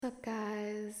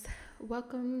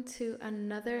Welcome to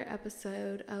another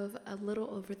episode of A Little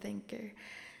Overthinker.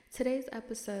 Today's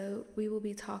episode, we will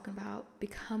be talking about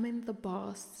becoming the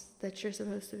boss that you're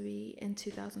supposed to be in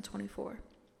 2024.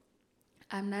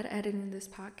 I'm not editing this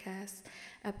podcast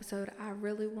episode. I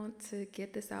really want to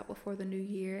get this out before the new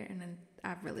year, and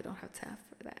I really don't have time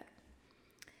for that.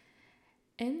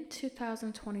 In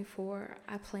 2024,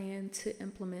 I plan to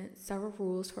implement several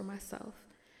rules for myself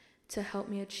to help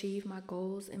me achieve my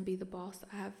goals and be the boss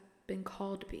I have been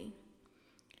called to be.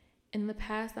 In the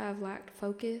past, I have lacked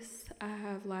focus, I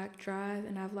have lacked drive,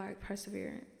 and I've lacked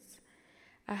perseverance.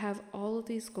 I have all of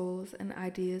these goals and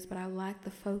ideas, but I lack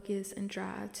the focus and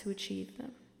drive to achieve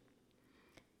them.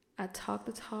 I talk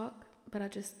the talk, but I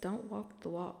just don't walk the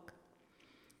walk.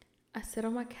 I sit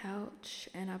on my couch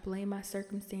and I blame my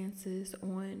circumstances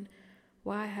on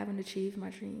why I haven't achieved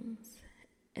my dreams,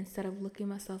 instead of looking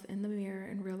myself in the mirror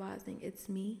and realizing it's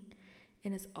me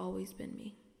and it's always been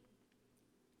me.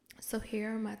 So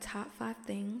here are my top 5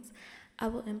 things I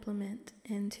will implement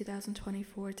in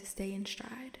 2024 to stay in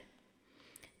stride.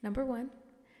 Number 1,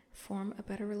 form a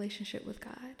better relationship with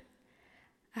God.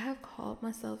 I have called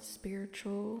myself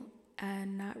spiritual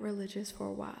and not religious for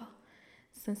a while.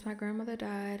 Since my grandmother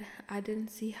died, I didn't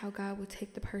see how God would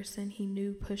take the person he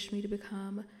knew pushed me to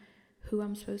become who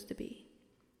I'm supposed to be.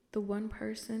 The one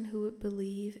person who would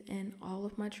believe in all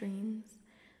of my dreams,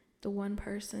 the one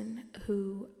person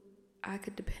who I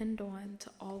could depend on to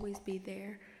always be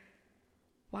there.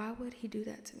 Why would he do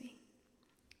that to me?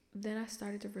 Then I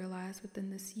started to realize within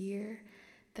this year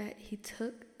that he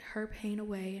took her pain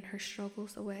away and her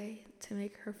struggles away to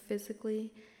make her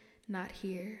physically not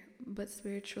here, but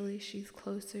spiritually she's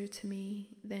closer to me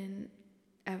than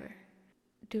ever.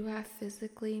 Do I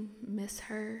physically miss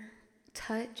her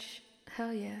touch?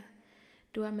 Hell yeah.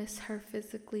 Do I miss her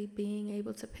physically being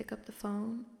able to pick up the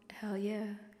phone? Hell yeah.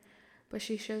 But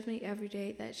she shows me every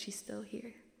day that she's still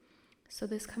here. So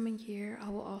this coming year, I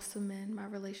will also mend my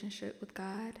relationship with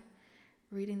God,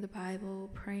 reading the Bible,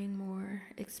 praying more,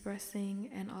 expressing,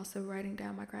 and also writing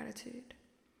down my gratitude.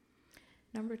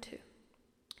 Number 2,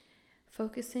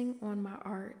 focusing on my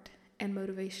art and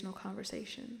motivational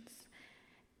conversations.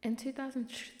 In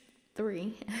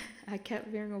 2003, I kept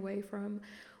veering away from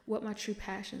what my true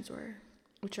passions were,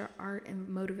 which are art and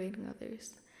motivating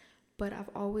others, but I've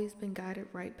always been guided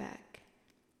right back.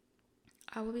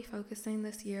 I will be focusing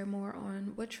this year more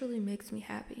on what truly makes me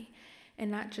happy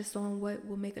and not just on what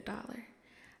will make $1.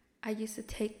 I used to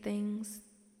take things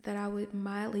that I would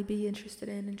mildly be interested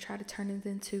in and try to turn it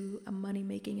into a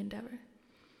money-making endeavor.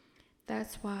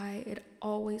 That's why it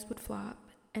always would flop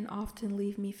and often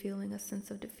leave me feeling a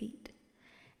sense of defeat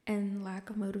and lack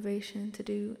of motivation to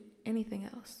do anything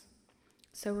else.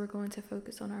 So we're going to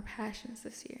focus on our passions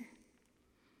this year.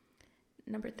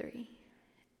 Number 3,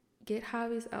 get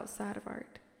hobbies outside of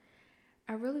art.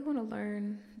 I really want to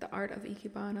learn the art of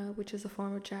ikebana, which is a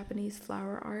form of Japanese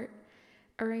flower art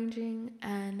arranging,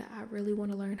 and I really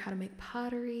want to learn how to make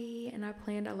pottery, and I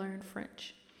plan to learn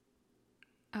French.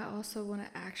 I also want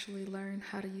to actually learn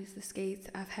how to use the skates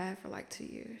I've had for like 2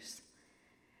 years.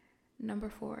 Number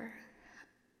 4,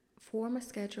 form a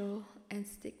schedule and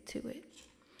stick to it.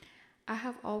 I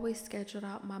have always scheduled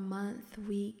out my month,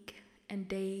 week, and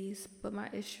days, but my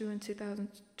issue in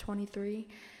 2023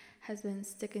 has been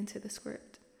sticking to the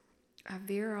script. I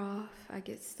veer off, I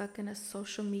get stuck in a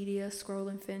social media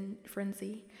scrolling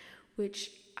frenzy,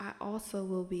 which I also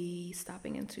will be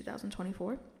stopping in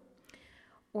 2024.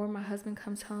 Or my husband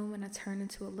comes home and I turn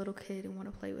into a little kid and want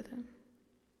to play with him.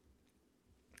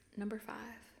 Number 5,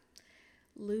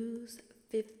 lose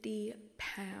 50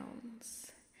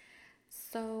 pounds.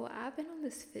 So I've been on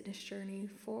this fitness journey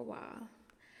for a while,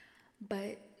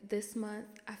 but this month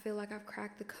I feel like I've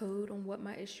cracked the code on what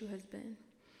my issue has been.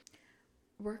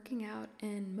 Working out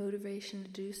and motivation to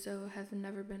do so has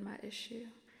never been my issue.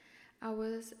 I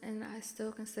was and I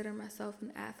still consider myself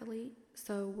an athlete,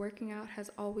 so working out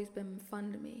has always been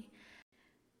fun to me.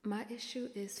 My issue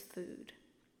is food.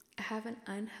 I have an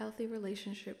unhealthy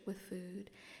relationship with food,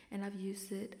 and I've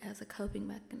used it as a coping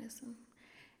mechanism.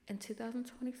 In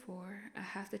 2024, I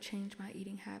have to change my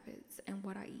eating habits and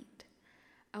what I eat.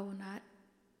 I will not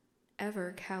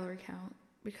ever calorie count,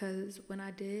 because when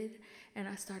I did and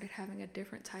I started having a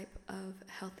different type of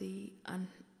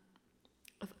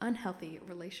unhealthy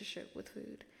relationship with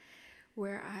food,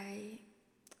 where I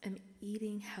am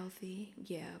eating healthy,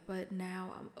 but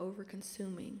now I'm over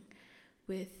consuming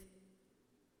with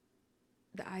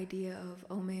the idea of,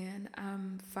 oh man,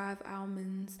 I'm 5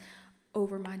 almonds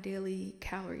over my daily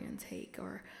calorie intake,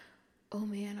 or oh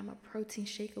man, I'm a protein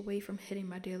shake away from hitting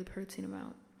my daily protein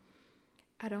amount.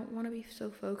 I don't want to be so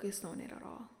focused on it at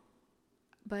all.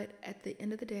 But at the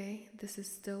end of the day, this is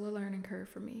still a learning curve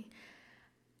for me.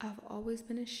 I've always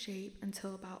been in shape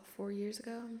until about 4 years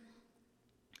ago.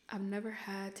 I've never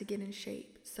had to get in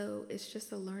shape, so it's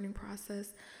just a learning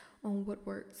process on what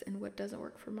works and what doesn't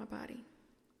work for my body.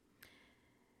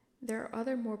 There are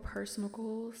other more personal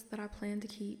goals that I plan to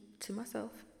keep to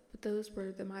myself, but those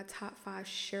were my top 5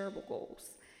 shareable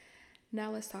goals.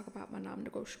 Now let's talk about my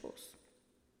non-negotiables.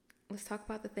 Let's talk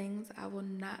about the things I will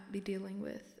not be dealing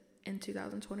with in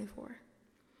 2024.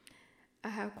 I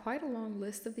have quite a long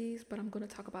list of these, but I'm going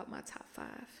to talk about my top 5.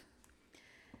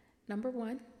 Number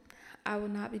 1, I will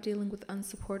not be dealing with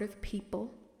unsupportive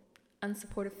people,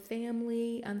 unsupportive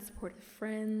family, unsupportive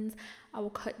friends. I will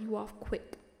cut you off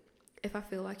quick if I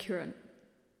feel like you're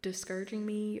discouraging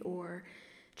me or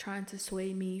trying to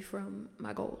sway me from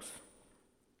my goals.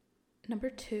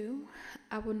 Number 2,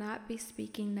 I will not be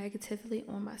speaking negatively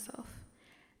on myself.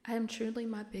 I am truly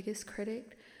my biggest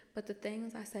critic, but the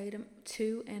things I say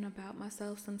to and about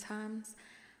myself sometimes,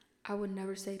 I would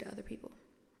never say to other people.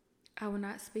 I will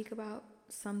not speak about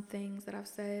some things that I've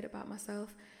said about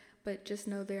myself, but just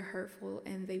know they're hurtful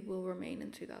and they will remain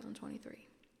in 2023.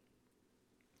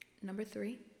 Number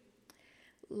 3,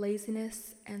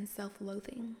 laziness and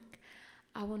self-loathing.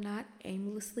 I will not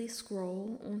aimlessly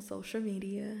scroll on social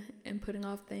media and putting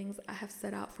off things I have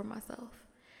set out for myself.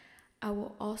 I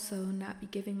will also not be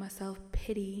giving myself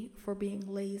pity for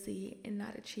being lazy and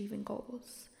not achieving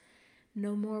goals.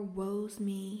 No more woes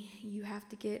me. You have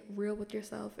to get real with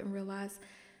yourself and realize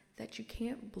that you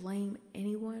can't blame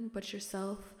anyone but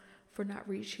yourself for not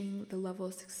reaching the level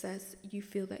of success you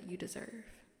feel that you deserve.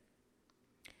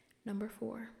 Number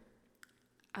 4,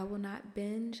 I will not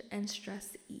binge and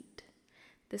stress eat.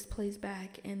 This plays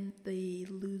back in the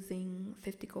losing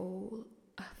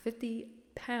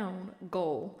 50-pound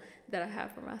goal that I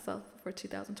have for myself for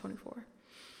 2024.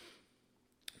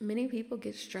 Many people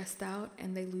get stressed out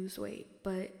and they lose weight,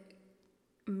 but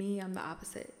me, I'm the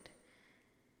opposite.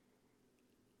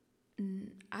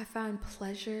 I find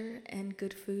pleasure in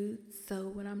good food, so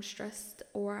when I'm stressed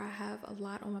or I have a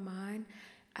lot on my mind,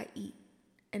 I eat.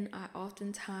 And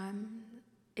oftentimes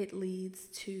it leads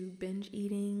to binge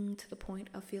eating to the point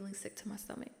of feeling sick to my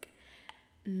stomach.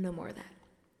 No more of that.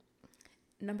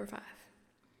 Number 5,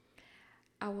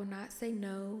 I will not say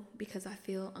no because I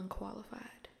feel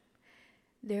unqualified.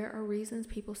 There are reasons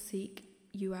people seek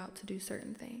you out to do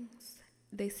certain things.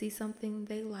 They see something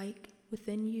they like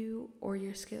within you or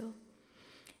your skill.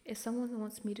 If someone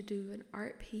wants me to do an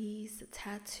art piece, a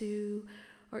tattoo,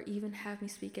 or even have me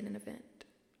speak at an event,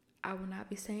 I will not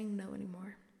be saying no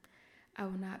anymore. I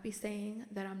will not be saying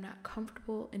that I'm not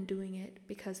comfortable in doing it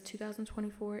because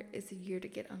 2024 is a year to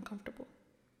get uncomfortable.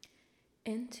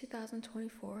 In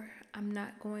 2024, I'm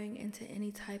not going into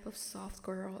any type of soft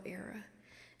girl era.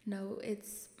 No,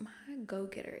 it's my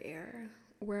go-getter era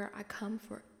where I come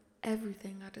for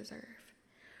everything I deserve,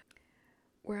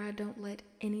 where I don't let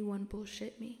anyone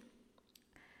bullshit me.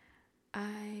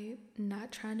 I'm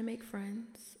not trying to make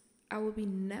friends. I will be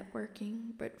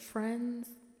networking, but friends,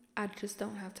 I just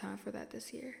don't have time for that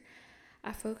this year.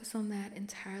 I focused on that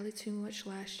entirely too much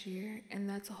last year, and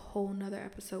that's a whole nother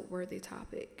episode worthy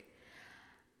topic.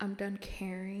 I'm done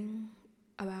caring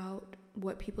about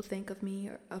what people think of me,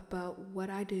 or about what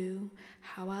I do,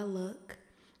 how I look.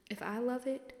 If I love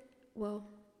it, well,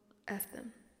 F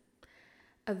them.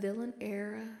 A villain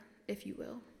era, if you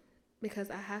will, because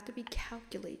I have to be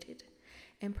calculated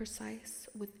and precise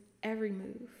with every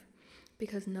move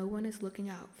because no one is looking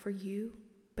out for you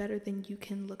better than you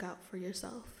can look out for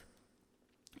yourself.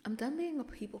 I'm done being a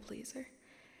people pleaser,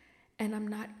 and I'm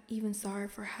not even sorry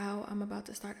for how I'm about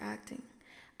to start acting.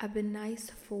 I've been nice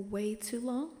for way too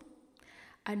long.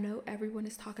 I know everyone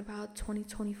is talking about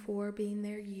 2024 being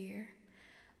their year,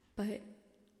 but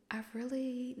I've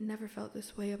really never felt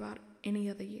this way about any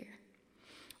other year.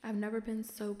 I've never been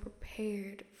so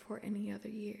prepared for any other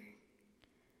year.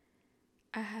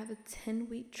 I have a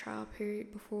 10-week trial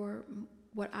period before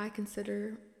what I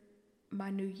consider my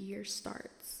new year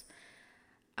starts.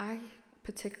 I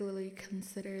particularly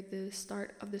consider the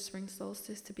start of the spring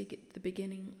solstice to be the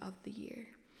beginning of the year,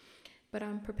 but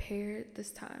I'm prepared this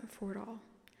time for it all.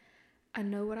 I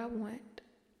know what I want.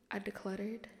 I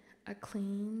decluttered, I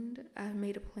cleaned, I've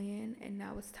made a plan, and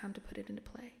now it's time to put it into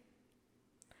play.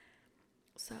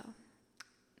 So,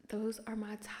 those are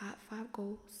my top 5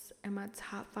 goals and my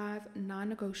top 5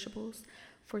 non-negotiables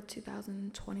for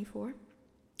 2024.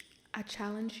 I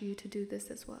challenge you to do this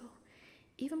as well,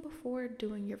 even before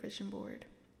doing your vision board.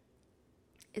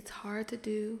 It's hard to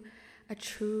do a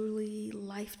truly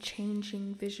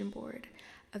life-changing vision board,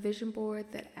 a vision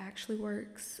board that actually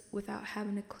works without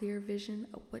having a clear vision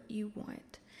of what you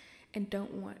want. and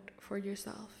don't want for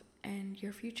yourself and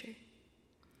your future.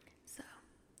 So,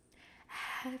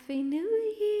 Happy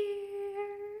New Year!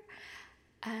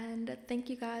 And thank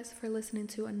you guys for listening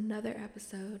to another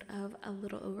episode of A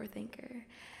Little Overthinker.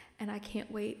 And I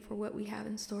can't wait for what we have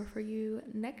in store for you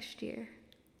next year.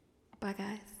 Bye,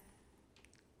 guys.